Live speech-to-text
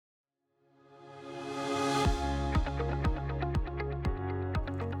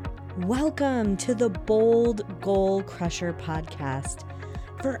Welcome to the Bold Goal Crusher podcast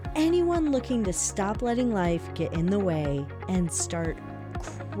for anyone looking to stop letting life get in the way and start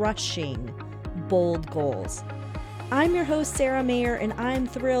crushing bold goals. I'm your host, Sarah Mayer, and I'm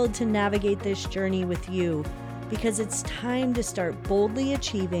thrilled to navigate this journey with you because it's time to start boldly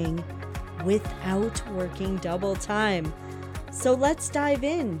achieving without working double time. So let's dive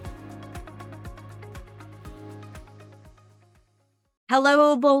in.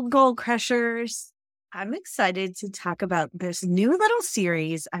 Hello, Bold Goal Crushers. I'm excited to talk about this new little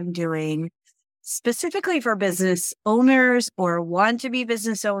series I'm doing specifically for business owners or want to be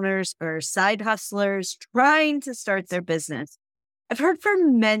business owners or side hustlers trying to start their business. I've heard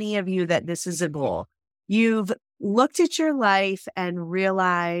from many of you that this is a goal. You've looked at your life and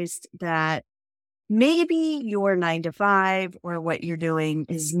realized that maybe your 9-to-5 or what you're doing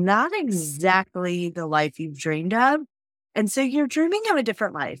is not exactly the life you've dreamed of. And so you're dreaming of a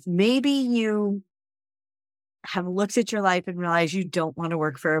different life. Maybe you have looked at your life and realized you don't want to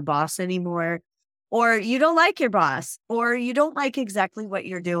work for a boss anymore, or you don't like your boss, or you don't like exactly what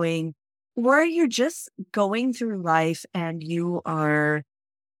you're doing, or you're just going through life and you are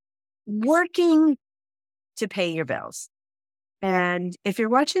working to pay your bills. And if you're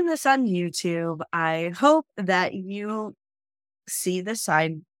watching this on YouTube, I hope that you see the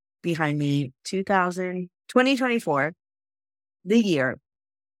sign behind me, 2024. The year,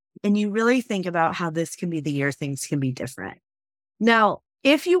 and you really think about how this can be the year things can be different. Now,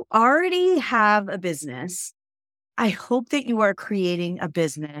 if you already have a business, I hope that you are creating a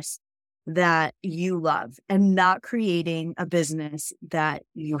business that you love and not creating a business that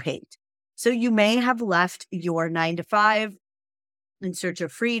you hate. So you may have left your 9-to-5 in search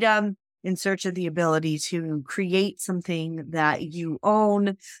of freedom, in search of the ability to create something that you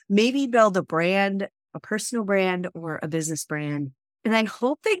own, maybe build a brand, a personal brand or a business brand. And I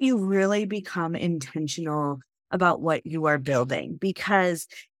hope that you really become intentional about what you are building, because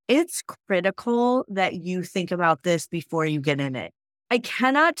it's critical that you think about this before you get in it. I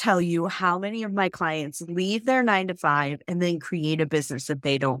cannot tell you how many of my clients leave their 9-to-5 and then create a business that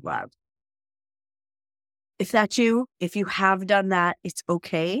they don't love. If that's you, if you have done that, it's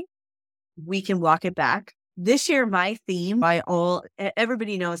okay. We can walk it back. This year, my theme,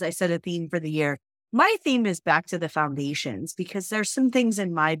 everybody knows I set a theme for the year. My theme is back to the foundations, because there's some things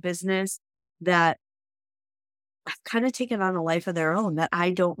in my business that I've kind of taken on a life of their own that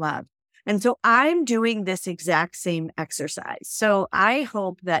I don't love. And so I'm doing this exact same exercise. So I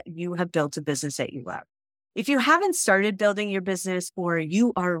hope that you have built a business that you love. If you haven't started building your business, or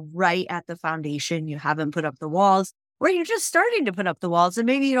you are right at the foundation, you haven't put up the walls, or you're just starting to put up the walls and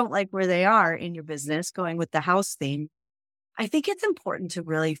maybe you don't like where they are in your business, going with the house theme, I think it's important to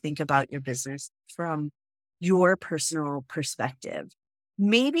really think about your business from your personal perspective.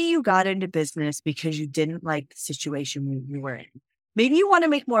 Maybe you got into business because you didn't like the situation you were in. Maybe you want to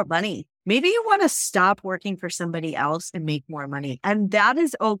make more money. Maybe you want to stop working for somebody else and make more money. And that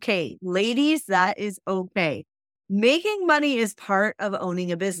is okay. Ladies, that is okay. Making money is part of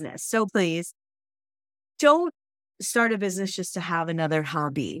owning a business. So please don't start a business just to have another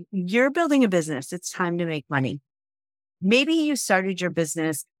hobby. You're building a business. It's time to make money. Maybe you started your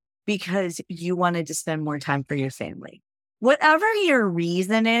business because you wanted to spend more time for your family. Whatever your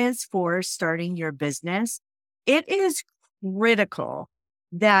reason is for starting your business, it is critical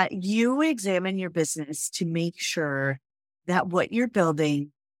that you examine your business to make sure that what you're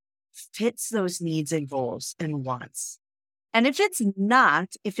building fits those needs and goals and wants. And if it's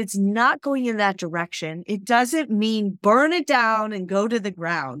not going in that direction, it doesn't mean burn it down and go to the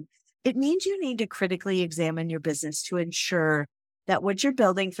ground. It means you need to critically examine your business to ensure that what you're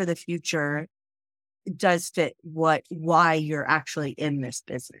building for the future does fit why you're actually in this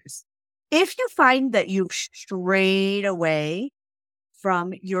business. If you find that you've strayed away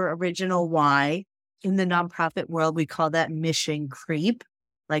from your original why, in the nonprofit world, we call that mission creep.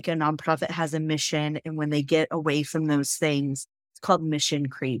 Like a nonprofit has a mission, and when they get away from those things, it's called mission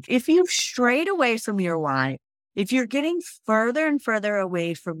creep. If you've strayed away from your why, if you're getting further and further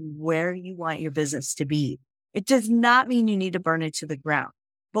away from where you want your business to be, it does not mean you need to burn it to the ground.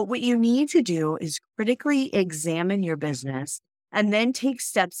 But what you need to do is critically examine your business and then take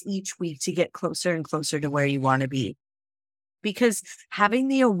steps each week to get closer and closer to where you want to be. Because having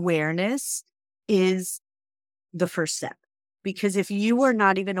the awareness is the first step. Because if you are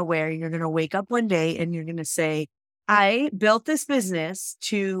not even aware, you're going to wake up one day and you're going to say, I built this business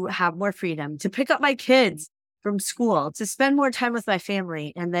to have more freedom, to pick up my kids from school, to spend more time with my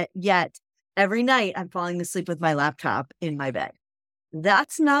family. And that yet every night I'm falling asleep with my laptop in my bed.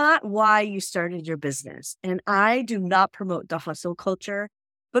 That's not why you started your business. And I do not promote the hustle culture.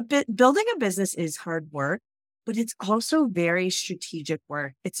 But building a business is hard work, but it's also very strategic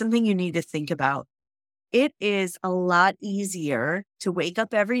work. It's something you need to think about. It is a lot easier to wake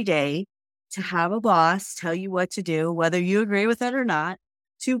up every day, to have a boss tell you what to do, whether you agree with it or not,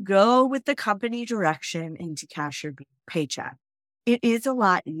 to go with the company direction and to cash your paycheck. It is a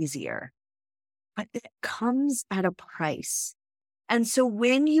lot easier, but it comes at a price. And so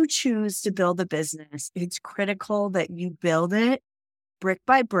when you choose to build a business, it's critical that you build it brick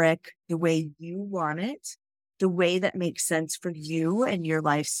by brick, the way you want it, the way that makes sense for you and your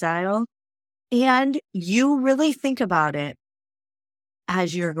lifestyle. And you really think about it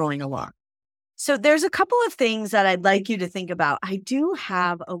as you're going along. So there's a couple of things that I'd like you to think about. I do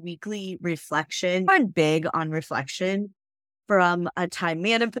have a weekly reflection. I'm big on reflection from a time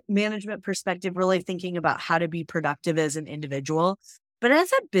management perspective, really thinking about how to be productive as an individual. But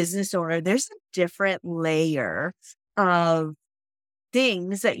as a business owner, there's a different layer of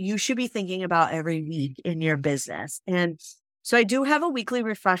things that you should be thinking about every week in your business. And so I do have a weekly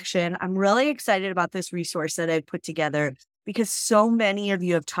reflection. I'm really excited about this resource that I've put together because so many of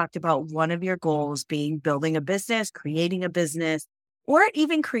you have talked about one of your goals being building a business, creating a business, or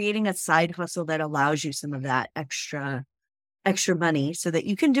even creating a side hustle that allows you some of that extra money so that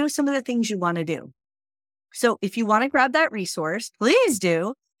you can do some of the things you want to do. So if you want to grab that resource, please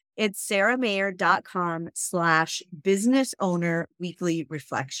do. It's sarahmayer.com/business owner weekly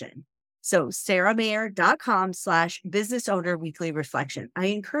reflection. So sarahmayer.com/business owner weekly reflection. I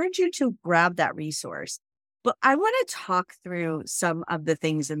encourage you to grab that resource, but I want to talk through some of the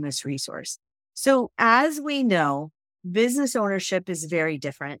things in this resource. So as we know, business ownership is very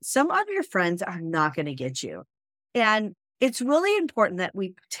different. Some of your friends are not going to get you. And it's really important that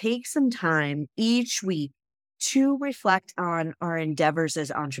we take some time each week to reflect on our endeavors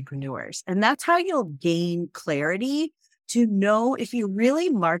as entrepreneurs. And that's how you'll gain clarity to know if you're really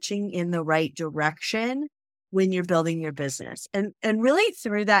marching in the right direction when you're building your business. And really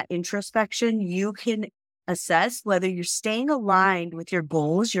through that introspection, you can assess whether you're staying aligned with your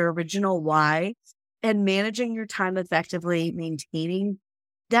goals, your original why, and managing your time effectively, maintaining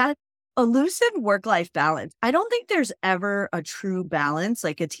that elusive work-life balance. I don't think there's ever a true balance,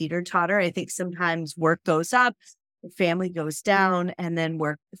 like a teeter-totter. I think sometimes work goes up, family goes down, and then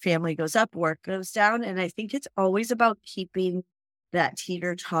family goes up, work goes down. And I think it's always about keeping that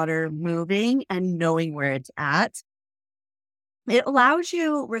teeter-totter moving and knowing where it's at.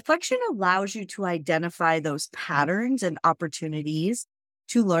 Reflection allows you to identify those patterns and opportunities,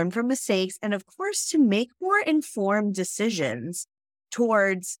 to learn from mistakes, and of course, to make more informed decisions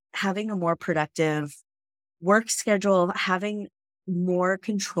towards having a more productive work schedule, having more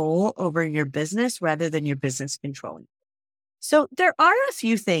control over your business rather than your business controlling. So there are a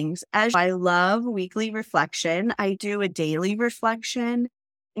few things. As I love weekly reflection, I do a daily reflection,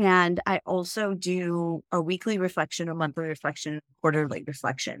 and I also do a weekly reflection, a monthly reflection, a quarterly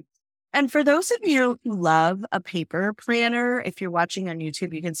reflection. And for those of you who love a paper planner, if you're watching on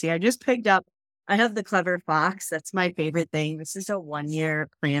YouTube, you can see I just picked up, I have the Clever Fox. That's my favorite thing. This is a 1-year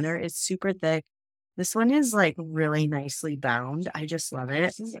planner. It's super thick. This one is like really nicely bound. I just love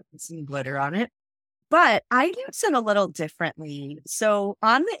it. Some glitter on it. But I use it a little differently. So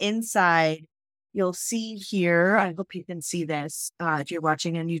on the inside, you'll see here, I hope you can see this if you're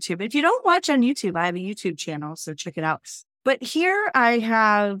watching on YouTube. If you don't watch on YouTube, I have a YouTube channel, so check it out. But here I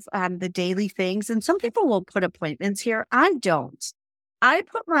have the daily things, and some people will put appointments here. I don't. I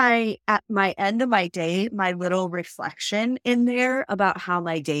put at my end of my day, my little reflection in there about how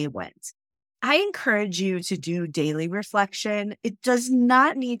my day went. I encourage you to do daily reflection. It does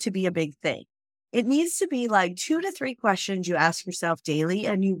not need to be a big thing. It needs to be like 2 to 3 questions you ask yourself daily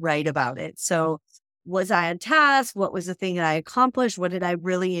and you write about it. So was I on task? What was the thing that I accomplished? What did I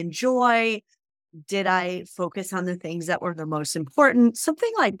really enjoy? Did I focus on the things that were the most important?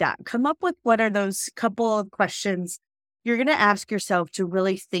 Something like that. Come up with what are those couple of questions you're going to ask yourself to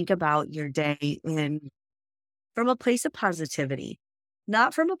really think about your day from a place of positivity,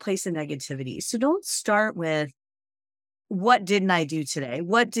 not from a place of negativity. So don't start with, what didn't I do today?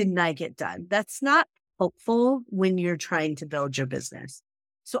 What didn't I get done? That's not helpful when you're trying to build your business.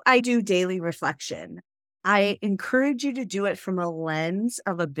 So I do daily reflection. I encourage you to do it from a lens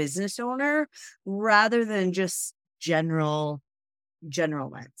of a business owner rather than just general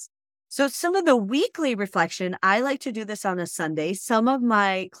lens. So some of the weekly reflection, I like to do this on a Sunday. Some of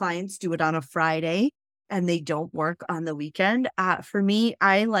my clients do it on a Friday and they don't work on the weekend. For me,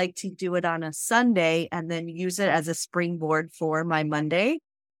 I like to do it on a Sunday and then use it as a springboard for my Monday.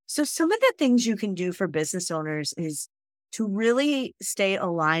 So some of the things you can do for business owners is to really stay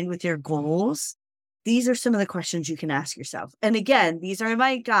aligned with your goals These are some of the questions you can ask yourself. And again, these are in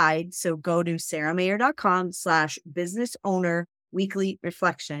my guide. So go to sarahmayer.com/business owner weekly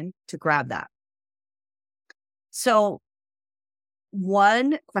reflection to grab that. So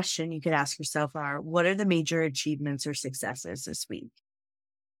one question you could ask yourself are, what are the major achievements or successes this week?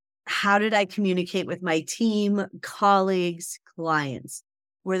 How did I communicate with my team, colleagues, clients?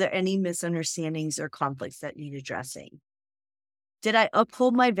 Were there any misunderstandings or conflicts that need addressing? Did I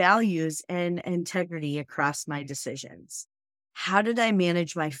uphold my values and integrity across my decisions? How did I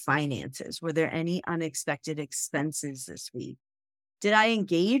manage my finances? Were there any unexpected expenses this week? Did I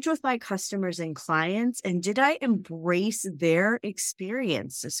engage with my customers and clients? And did I embrace their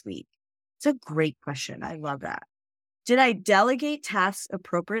experience this week? It's a great question. I love that. Did I delegate tasks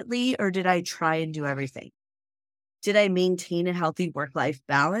appropriately, or did I try and do everything? Did I maintain a healthy work-life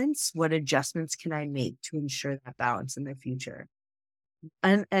balance? What adjustments can I make to ensure that balance in the future?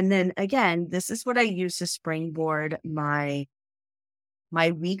 And then again, this is what I use to springboard my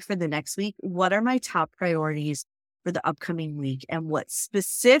week for the next week. What are my top priorities for the upcoming week, and what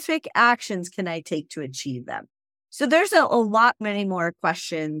specific actions can I take to achieve them? So there's a lot, many more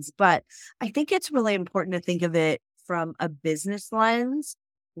questions, but I think it's really important to think of it from a business lens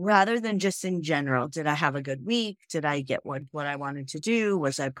rather than just in general. Did I have a good week? Did I get what I wanted to do?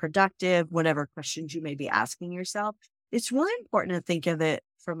 Was I productive? Whatever questions you may be asking yourself. It's really important to think of it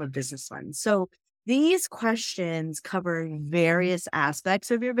from a business lens. So these questions cover various aspects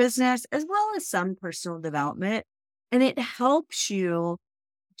of your business as well as some personal development. And it helps you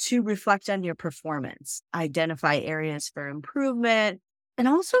to reflect on your performance, identify areas for improvement, and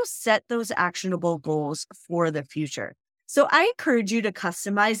also set those actionable goals for the future. So I encourage you to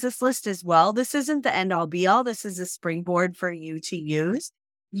customize this list as well. This isn't the end all be all. This is a springboard for you to use.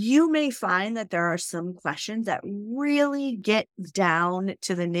 You may find that there are some questions that really get down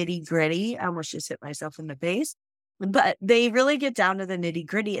to the nitty gritty. I almost just hit myself in the face, but they really get down to the nitty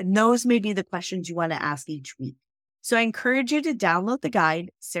gritty. And those may be the questions you want to ask each week. So I encourage you to download the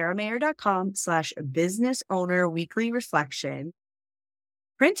guide, sarahmayer.com/business owner weekly reflection.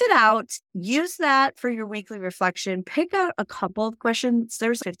 Print it out, use that for your weekly reflection, pick out a couple of questions.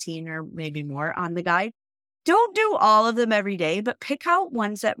 There's 15 or maybe more on the guide. Don't do all of them every day, but pick out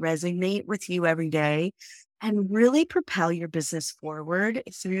ones that resonate with you every day and really propel your business forward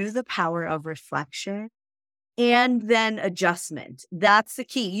through the power of reflection and then adjustment. That's the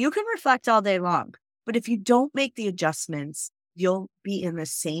key. You can reflect all day long, but if you don't make the adjustments, you'll be in the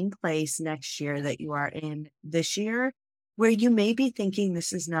same place next year that you are in this year, where you may be thinking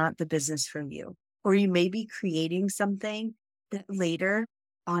this is not the business for you, or you may be creating something that later,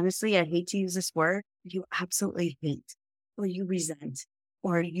 honestly, I hate to use this word, you absolutely hate, or you resent,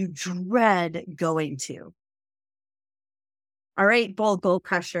 or you dread going to. All right, bold goal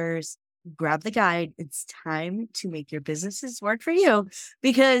crushers, grab the guide. It's time to make your businesses work for you,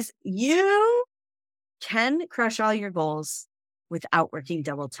 because you can crush all your goals without working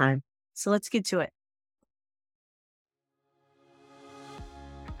double time. So let's get to it.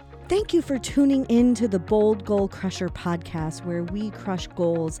 Thank you for tuning in to the Bold Goal Crusher podcast, where we crush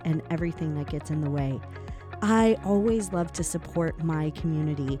goals and everything that gets in the way. I always love to support my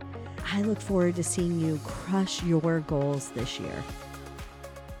community. I look forward to seeing you crush your goals this year.